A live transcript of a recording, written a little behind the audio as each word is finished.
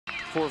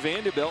for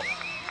Vanderbilt.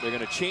 They're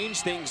going to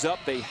change things up.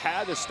 They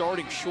had a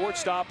starting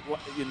shortstop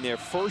in their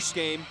first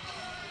game,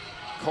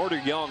 Carter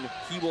Young.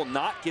 He will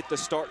not get the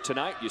start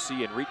tonight. You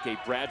see Enrique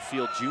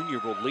Bradfield Jr.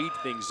 will lead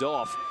things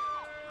off.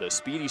 The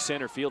speedy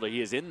center fielder,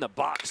 he is in the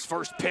box.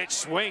 First pitch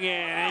swinging,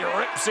 and he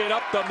rips it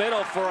up the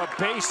middle for a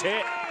base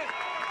hit.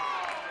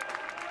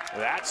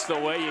 That's the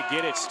way you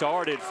get it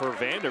started for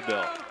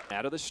Vanderbilt.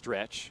 Out of the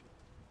stretch,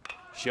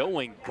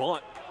 showing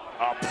bunt.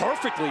 A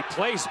perfectly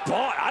placed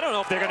bunt. I don't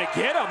know if they're going to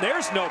get him.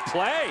 There's no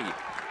play.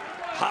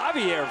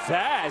 Javier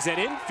Vaz, an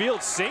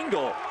infield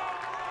single.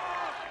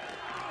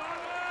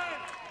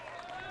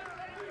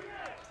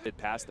 It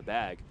passed the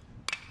bag.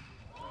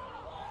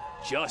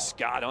 Just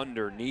got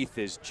underneath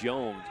as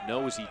Jones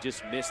knows he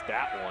just missed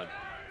that one.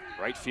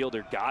 Right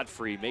fielder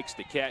Godfrey makes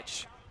the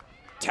catch.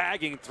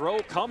 Tagging throw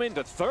coming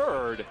to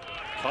third.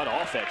 Cut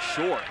off at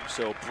short.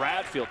 So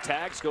Bradfield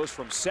tags, goes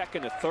from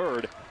second to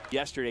third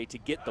yesterday to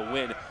get the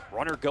win.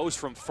 Runner goes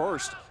from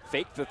first,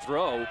 fake the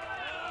throw.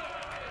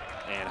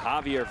 And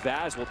Javier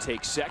Vaz will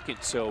take second.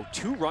 So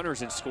 2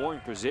 runners in scoring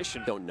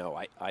position. Don't know.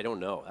 I don't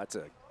know. That's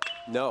a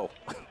no.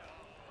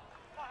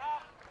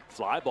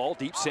 Fly ball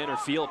deep center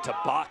field to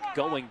Bach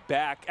going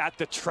back at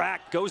the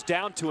track. Goes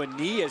down to a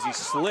knee as he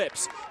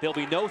slips. There'll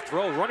be no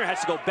throw. Runner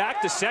has to go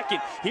back to second.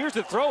 Here's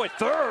the throw at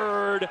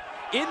third.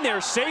 In there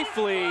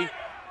safely.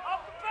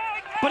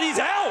 But he's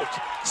out.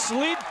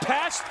 Slid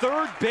past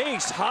third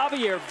base.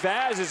 Javier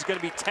Vaz is going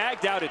to be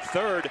tagged out at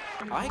third.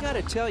 I got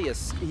to tell you,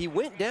 he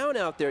went down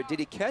out there. Did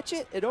he catch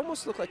it? It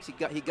almost looked like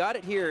he got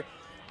it here.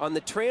 On the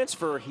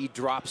transfer, he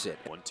drops it.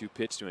 1-2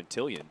 pitch to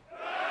Antillian.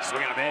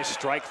 Swing and a miss,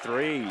 strike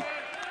 3. Right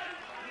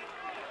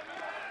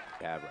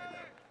now.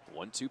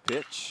 1-2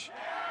 pitch.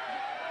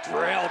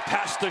 Drilled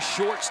past the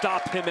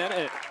shortstop,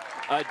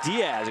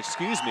 Diaz,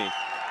 excuse me.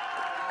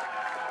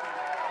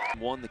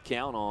 Won the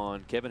count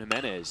on Kevin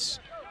Jimenez.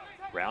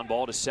 Ground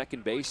ball to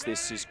second base.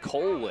 This is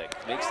Kolwick.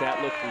 Makes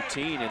that look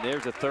routine, and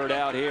there's a third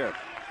out here.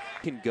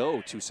 Can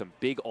go to some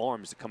big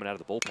arms coming out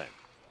of the bullpen.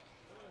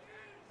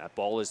 That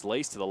ball is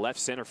laced to the left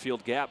center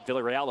field gap.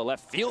 Villarreal, the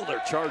left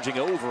fielder, charging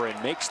over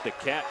and makes the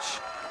catch.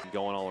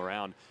 Going all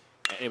around.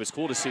 It was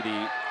cool to see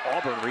the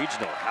Auburn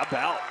Regional. How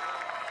about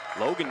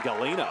Logan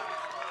Galena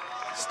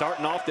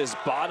starting off this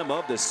bottom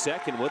of the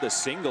second with a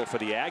single for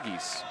the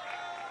Aggies.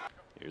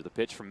 Here's the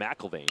pitch from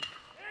McIlvain.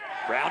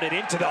 Grounded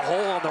into the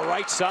hole on the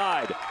right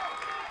side.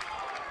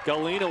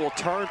 Galena will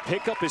turn,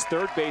 pick up his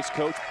third base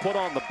coach, put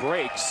on the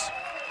brakes.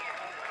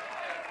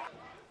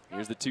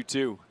 Here's the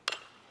 2-2.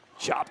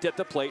 Chopped at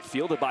the plate,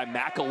 fielded by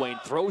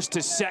McIlvain. Throws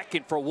to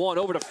second for 1,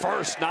 over to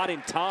first, not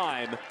in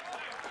time.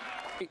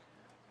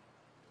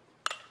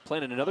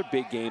 Playing in another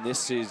big game.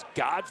 This is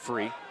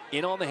Godfrey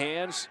in on the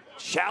hands.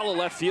 Shallow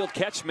left field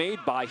catch made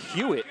by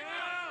Hewitt.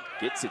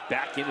 Gets it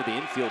back into the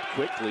infield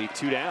quickly.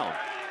 2 down.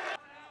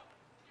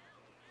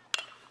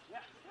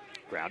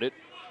 Grounded.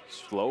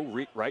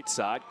 Slow right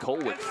side.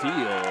 Kolwick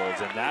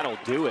fields, and that'll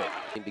do it.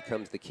 It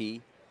becomes the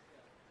key.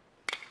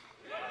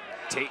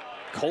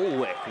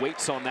 Kolwick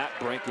waits on that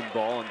breaking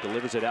ball and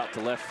delivers it out to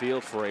left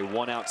field for a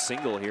 1-out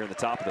single here in the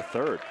top of the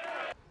third.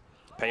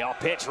 Payoff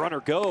pitch, runner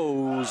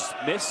goes,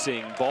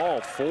 missing,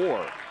 ball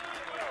 4.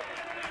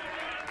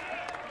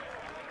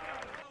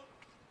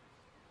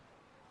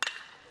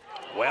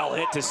 Well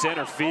hit to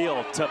center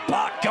field, to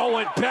Bach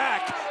going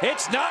back.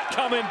 It's not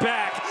coming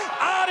back.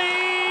 Adios!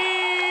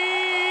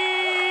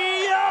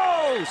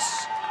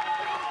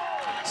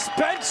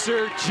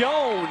 Spencer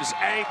Jones,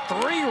 a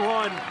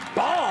 3-run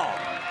bomb.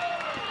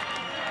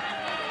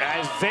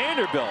 As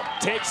Vanderbilt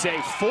takes a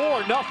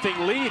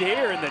 4-0 lead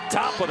here in the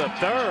top of the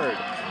third.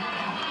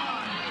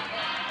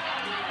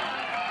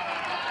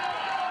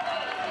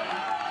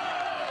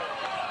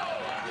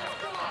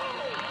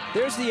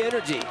 There's the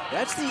energy.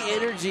 That's the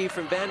energy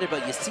from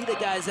Vanderbilt. You see the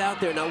guys out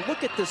there. Now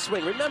look at the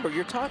swing. Remember,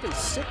 you're talking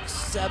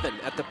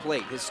 6'7" at the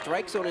plate. His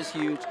strike zone is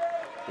huge.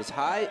 He's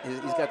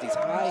got these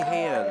high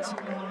hands.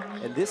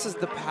 And this is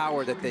the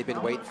power that they've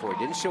been waiting for. He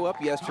didn't show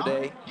up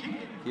yesterday.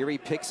 Here he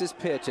picks his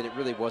pitch, and it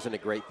really wasn't a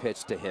great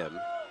pitch to him.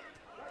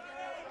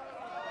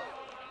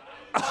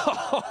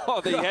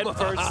 Oh, the head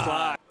first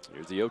slide.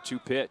 Here's the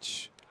 0-2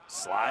 pitch.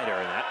 Slider,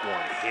 and that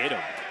one hit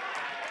him.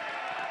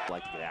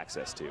 Like to get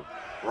access to.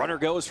 Runner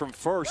goes from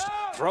first,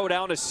 throw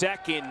down to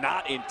second,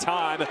 not in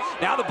time.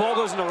 Now the ball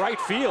goes into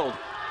right field.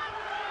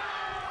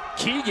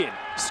 Keegan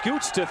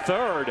scoots to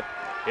third.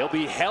 He'll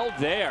be held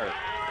there.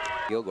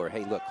 Gilgore,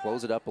 hey, look,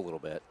 close it up a little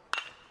bit.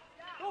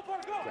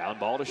 Ground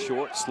ball to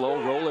short,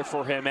 slow roller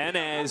for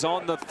Jimenez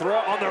on the throw,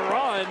 on the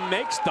run,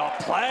 makes the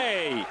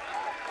play.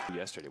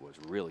 Yesterday was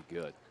really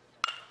good.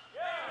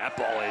 That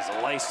ball is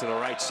laced to the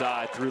right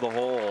side through the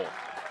hole.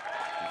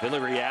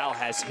 Villarreal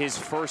has his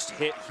first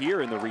hit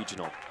here in the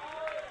regional.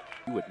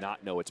 You would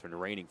not know it's been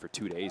raining for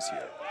 2 days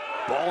here.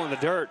 Ball in the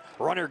dirt,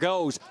 runner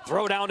goes,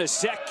 throw down to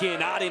second,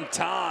 not in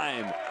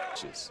time.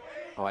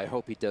 Oh, I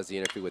hope he does the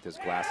interview with his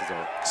glasses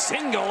on.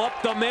 Single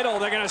up the middle,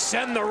 they're gonna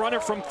send the runner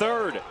from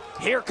third.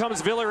 Here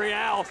comes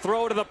Villarreal,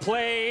 throw to the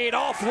plate,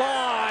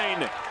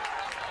 offline.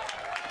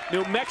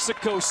 New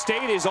Mexico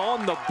State is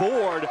on the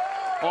board.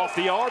 off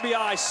the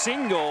RBI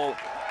single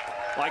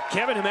by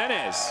Kevin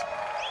Jimenez.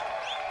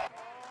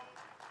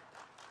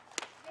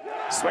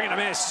 Swing and a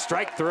miss,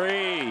 strike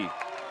 3.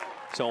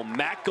 So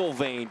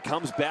McIlvain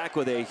comes back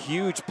with a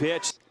huge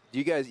pitch.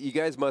 You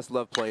guys must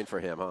love playing for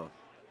him, huh?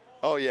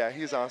 Oh yeah,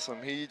 he's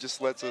awesome. He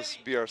just lets us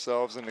be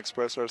ourselves and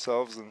express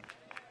ourselves, and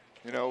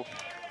you know.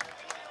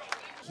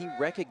 He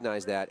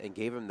recognized that and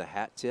gave him the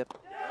hat tip.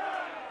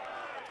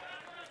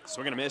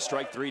 Swing and a miss,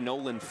 strike 3.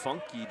 Nolan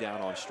Funky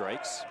down on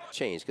strikes.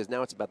 Changed, because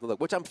now it's about the look,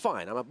 which I'm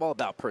fine. I'm all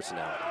about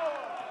personality.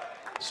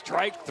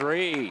 Strike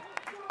 3.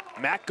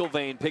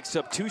 McIlvain picks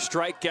up 2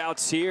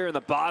 strikeouts here in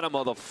the bottom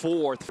of the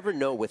 4th. Never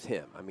know with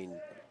him. I mean,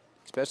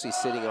 especially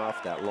sitting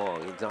off that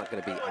long, he's not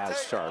going to be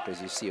as sharp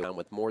as you see him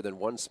with more than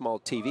one small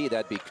TV.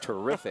 That'd be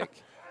terrific.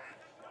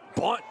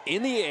 Bunt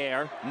in the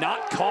air,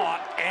 not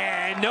caught,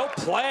 and no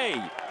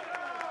play.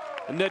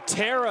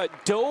 Natera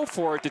dove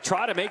for it to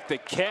try to make the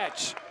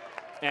catch.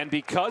 And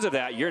because of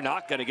that, you're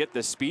not going to get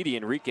the speedy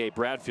Enrique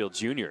Bradfield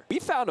Jr. We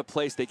found a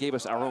place they gave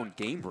us our own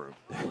game room.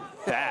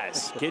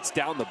 Vaz gets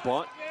down the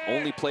bunt.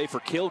 Only play for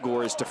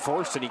Kilgore is to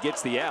first, and he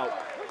gets the out.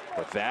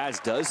 But Vaz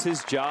does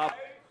his job.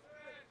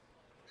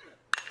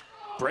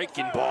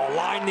 Breaking ball,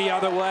 line the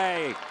other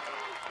way.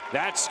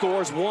 That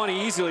scores 1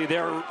 easily.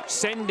 They're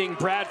sending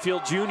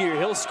Bradfield Jr.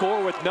 He'll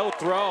score with no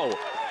throw.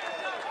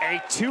 A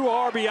 2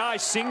 RBI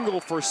single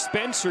for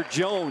Spencer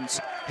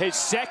Jones. His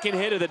 2nd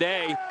hit of the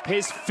day,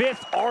 his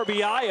 5th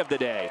RBI of the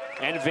day.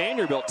 And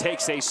Vanderbilt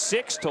takes a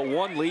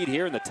 6-1 lead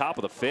here in the top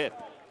of the 5th.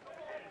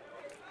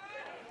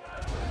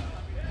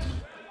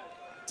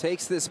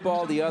 Takes this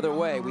ball the other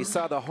way. We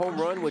saw the home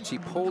run, which he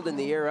pulled in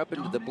the air up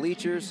into the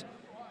bleachers.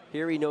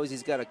 Here he knows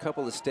he's got a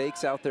couple of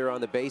stakes out there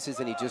on the bases,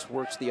 and he just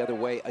works the other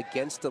way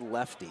against a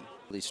lefty.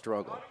 He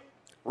struggled.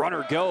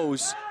 Runner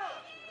goes,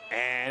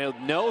 and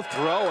no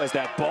throw as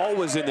that ball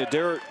was in the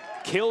dirt.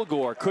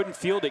 Kilgore couldn't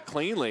field it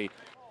cleanly.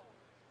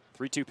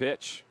 3-2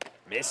 pitch.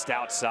 Missed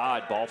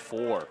outside, ball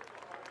 4.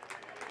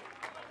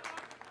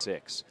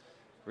 6.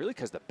 Really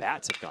because the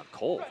bats have gone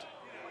cold.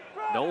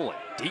 Nolan,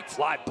 deep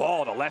fly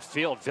ball to left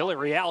field.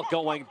 Villarreal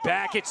going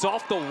back. It's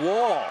off the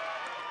wall.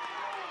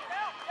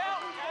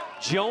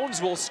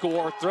 Jones will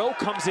score. Throw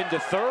comes into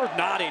third,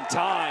 not in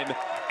time.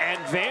 And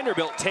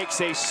Vanderbilt takes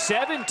a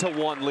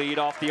 7-1 lead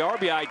off the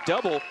RBI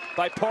double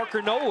by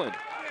Parker Nolan.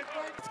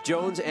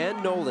 Jones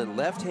and Nolan,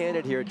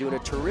 left-handed here, doing a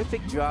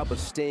terrific job of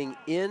staying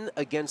in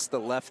against the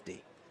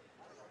lefty.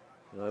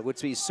 It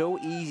would be so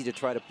easy to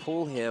try to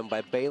pull him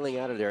by bailing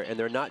out of there, and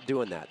they're not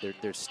doing that.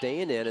 They're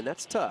staying in, and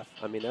that's tough.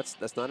 I mean,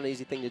 that's not an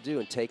easy thing to do,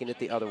 and taking it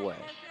the other way.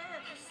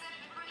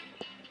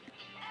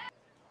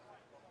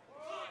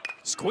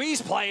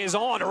 Squeeze play is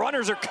on.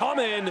 Runners are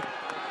coming.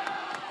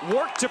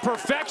 Work to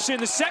perfection.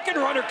 The second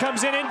runner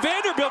comes in, and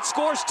Vanderbilt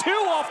scores 2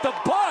 off the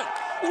bunt.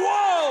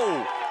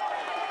 Whoa!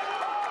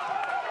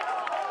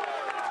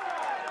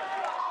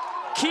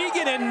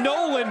 Keegan and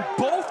Nolan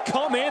both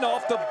come in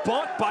off the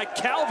bunt by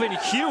Calvin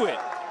Hewitt.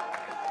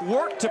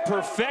 Work to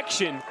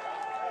perfection,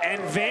 and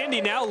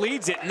Vandy now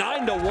leads it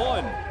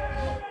 9-1.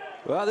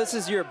 Well, this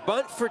is your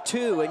bunt for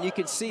 2, and you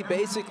can see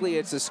basically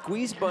it's a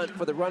squeeze bunt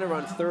for the runner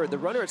on third. The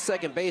runner at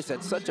second base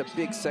had such a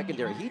big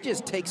secondary. He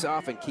just takes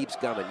off and keeps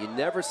coming. You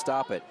never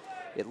stop it.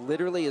 It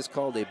literally is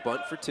called a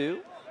bunt for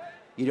 2.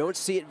 You don't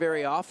see it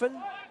very often.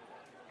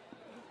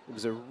 It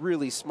was a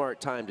really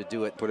smart time to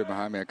do it. Put it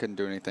behind me. I couldn't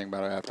do anything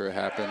about it after it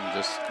happened.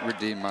 Just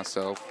redeemed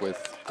myself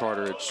with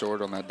Carter at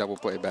short on that double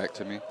play back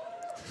to me.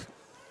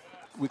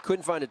 We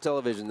couldn't find a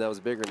television that was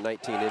bigger than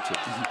 19 inches.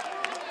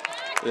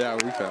 Yeah,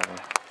 we found one.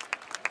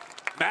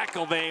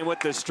 McIlvain with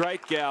the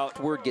strikeout.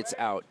 Word gets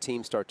out,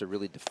 teams start to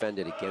really defend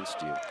it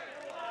against you.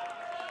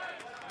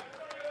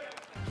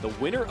 The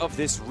winner of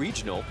this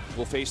regional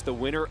will face the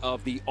winner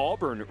of the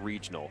Auburn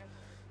regional.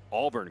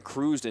 Auburn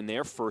cruised in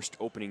their first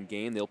opening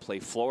game. They'll play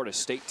Florida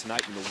State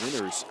tonight in the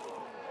winners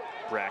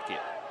bracket.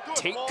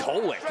 Tate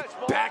Kolick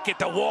back at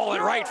the wall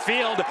in right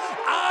field.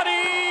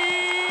 Adios!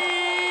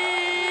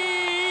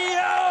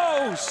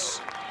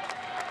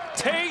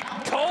 Tate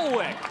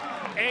Kolick,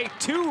 a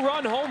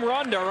 2-run home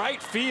run to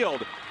right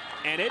field.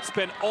 And it's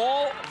been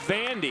all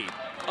Vandy,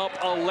 up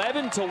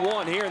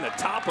 11-1 here in the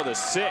top of the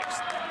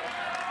 6th.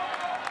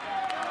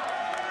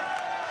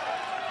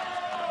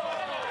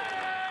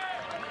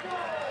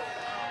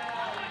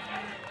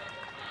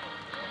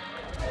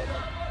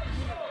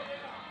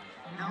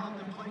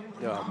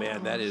 Oh,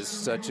 man, that is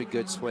such a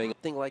good swing.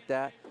 Thing like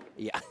that.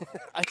 Yeah,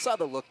 I saw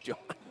the look, John.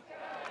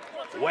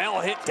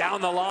 Well hit down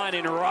the line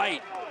and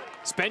right.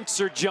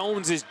 Spencer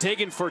Jones is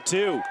digging for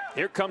 2.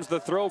 Here comes the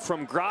throw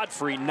from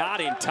Godfrey, not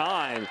in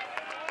time.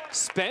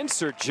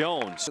 Spencer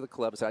Jones. To the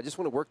club, so I just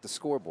want to work the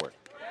scoreboard.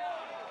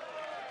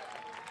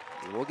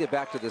 And we'll get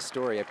back to this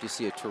story after you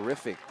see a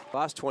terrific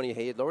lost 20.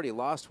 He had already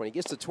lost 20. He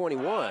gets to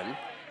 21.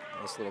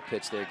 Nice little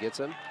pitch there gets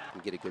him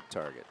and get a good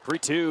target.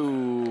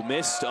 3-2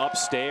 missed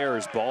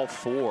upstairs, ball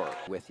 4.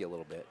 With you a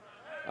little bit.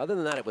 Other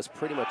than that, it was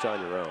pretty much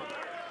on your own.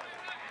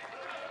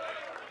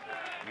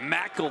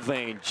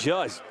 McIlvain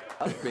just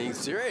being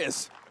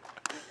serious.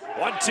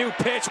 1-2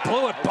 pitch,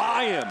 blew it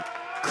by him.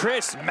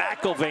 Chris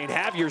McIlvain,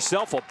 have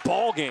yourself a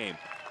ball game.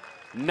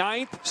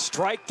 9th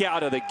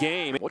strikeout of the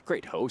game. What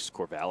great host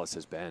Corvallis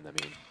has been. I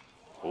mean,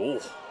 oh,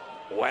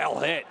 well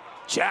hit.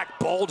 Jack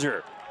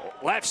Bulger,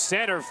 left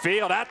center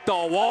field at the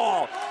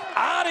wall.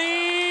 Adios!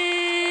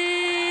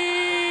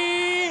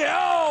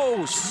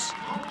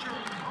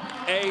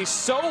 A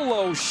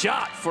solo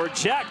shot for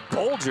Jack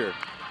Bulger.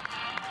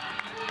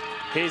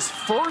 His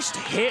first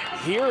hit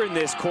here in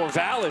this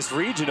Corvallis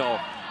Regional,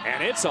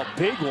 and it's a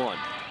big one.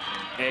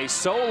 A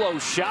solo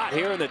shot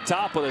here in the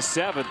top of the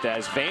 7th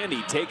as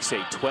Vandy takes a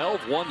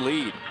 12-1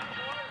 lead.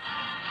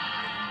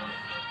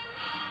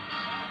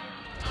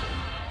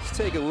 Let's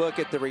take a look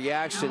at the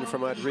reaction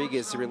from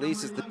Rodriguez. He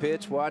releases the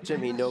pitch. Watch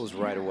him. He knows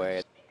right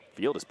away.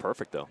 Field is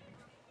perfect, though.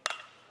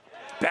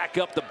 Back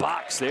up the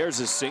box. There's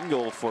a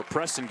single for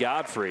Preston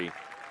Godfrey.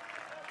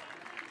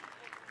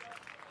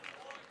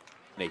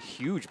 And a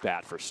huge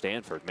bat for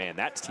Stanford. Man,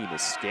 that team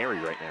is scary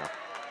right now.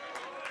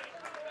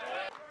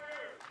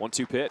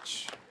 1-2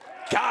 pitch.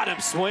 Got him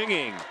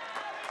swinging.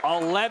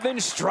 11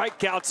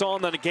 strikeouts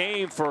on the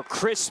game for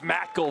Chris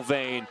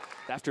McIlvain.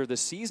 After the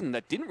season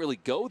that didn't really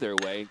go their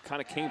way,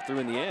 kind of came through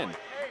in the end.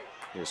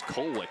 Here's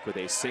Kolwick with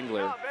a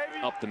singler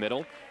up the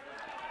middle.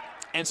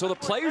 And so the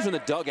players in the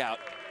dugout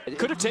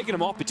could have taken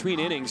him off between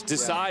innings,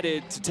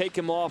 decided to take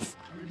him off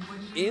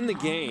in the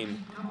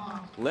game.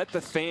 Let the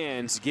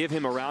fans give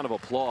him a round of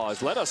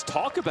applause. Let us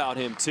talk about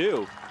him,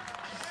 too.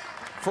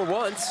 For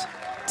once.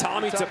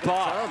 Tommy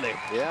Tapat.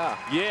 Yeah.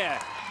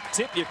 Yeah.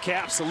 Tip your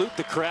cap, salute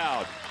the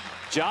crowd.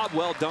 Job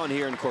well done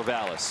here in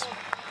Corvallis.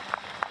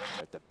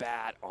 At the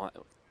bat, on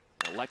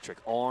electric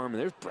arm.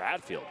 There's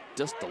Bradfield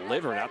just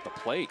delivering at the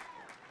plate.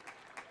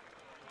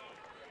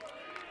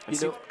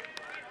 And,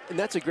 and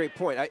that's a great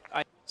point.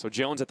 So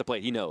Jones at the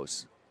plate, he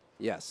knows.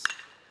 Yes.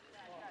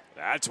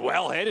 That's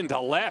well hit into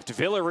left.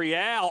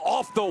 Villarreal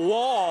off the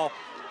wall.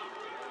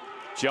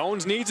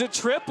 Jones needs a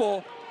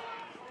triple.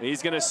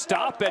 He's going to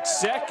stop at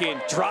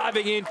second,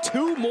 driving in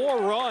 2 more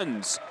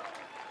runs.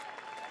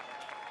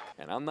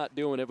 And I'm not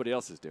doing what everybody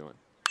else is doing.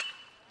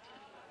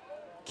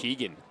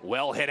 Keegan,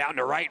 well hit out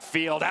into right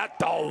field at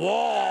the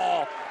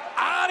wall.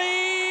 Adios!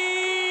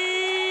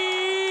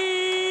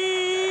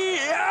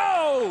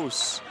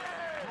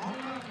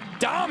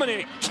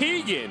 Dominic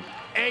Keegan,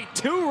 a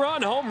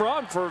 2-run home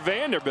run for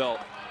Vanderbilt.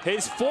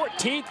 His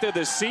 14th of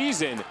the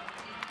season.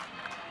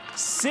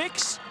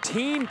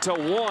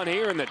 16-1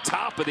 here in the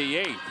top of the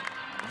 8th.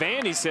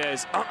 Vandy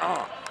says,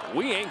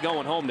 we ain't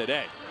going home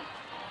today.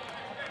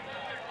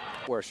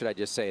 Or should I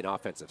just say an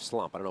offensive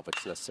slump? I don't know if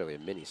it's necessarily a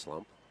mini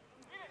slump.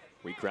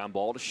 Weak ground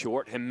ball to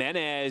short.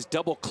 Jimenez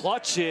double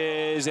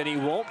clutches, and he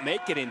won't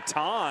make it in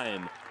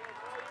time.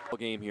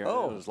 Game here.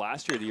 Oh. It was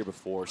last year or the year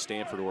before,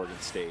 Stanford, Oregon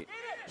State.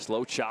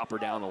 Slow chopper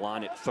down the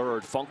line at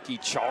third. Funky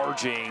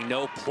charging,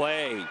 no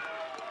play.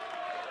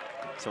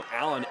 So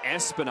Alan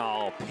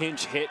Espinal,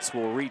 pinch hits,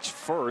 will reach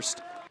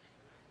first.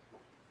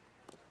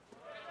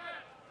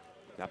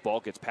 That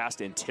ball gets past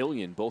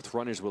Antillion. Both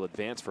runners will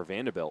advance for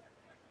Vanderbilt.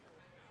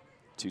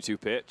 2-2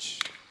 pitch.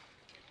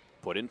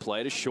 Put in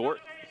play to short.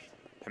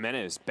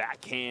 Jimenez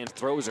backhand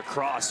throws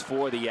across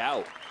for the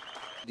out.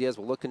 Diaz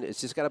will look in.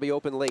 It's just got to be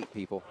open late,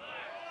 people.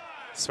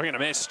 Swing and a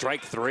miss,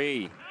 strike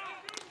 3.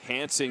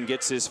 Hansen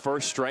gets his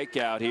first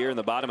strikeout here in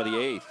the bottom of the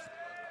 8th.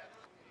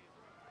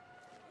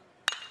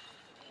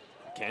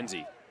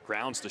 McKenzie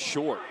grounds to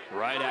short,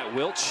 right at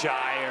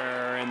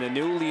Wiltshire, and the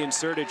newly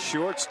inserted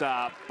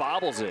shortstop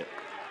bobbles it.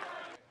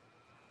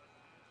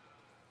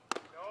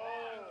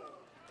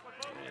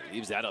 And he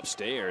leaves that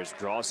upstairs,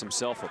 draws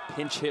himself a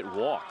pinch hit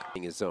walk.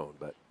 In his zone,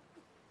 but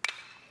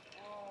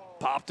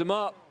popped him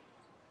up.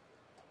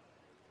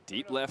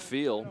 Deep left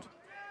field.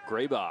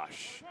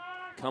 Graybosch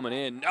coming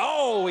in.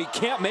 Oh, he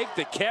can't make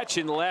the catch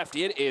in left.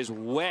 It is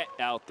wet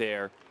out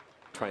there.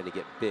 Trying to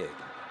get big.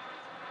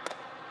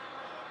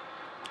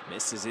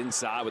 Misses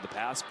inside with the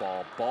pass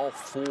ball. Ball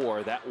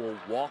 4. That will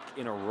walk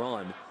in a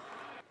run.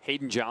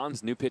 Hayden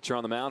Johns, new pitcher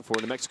on the mound for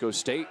New Mexico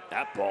State.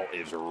 That ball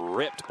is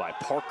ripped by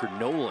Parker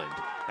Noland.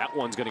 That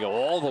one's going to go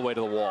all the way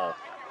to the wall.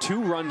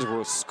 2 runs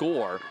will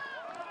score.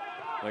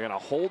 They're going to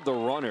hold the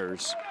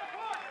runners.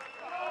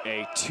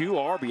 A 2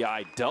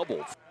 RBI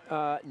double.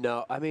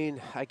 No, I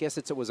mean, I guess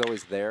it was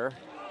always there.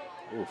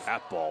 Oof.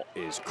 That ball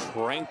is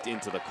cranked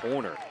into the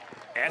corner.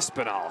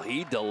 Espinal,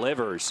 he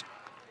delivers.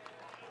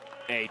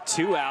 A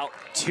 2-out,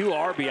 2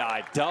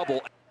 RBI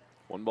double.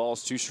 1 ball,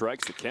 2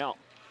 strikes to count.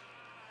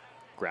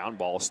 Ground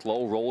ball,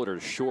 slow roller to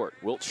short.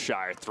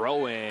 Wiltshire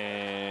throw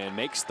in,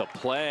 makes the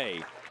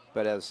play.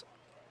 But as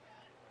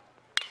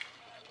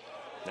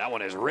that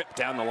one is ripped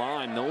down the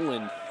line.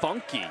 Nolan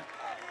funky.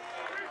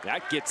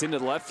 That gets into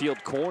the left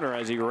field corner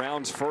as he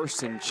rounds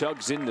first and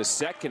chugs into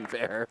second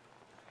there.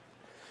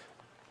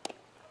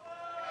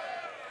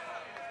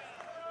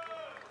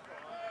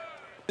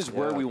 This is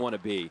where we want to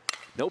be.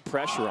 No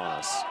pressure on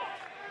us.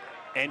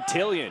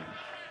 Antillion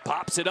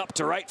pops it up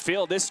to right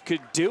field. This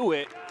could do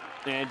it.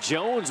 And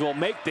Jones will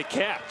make the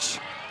catch.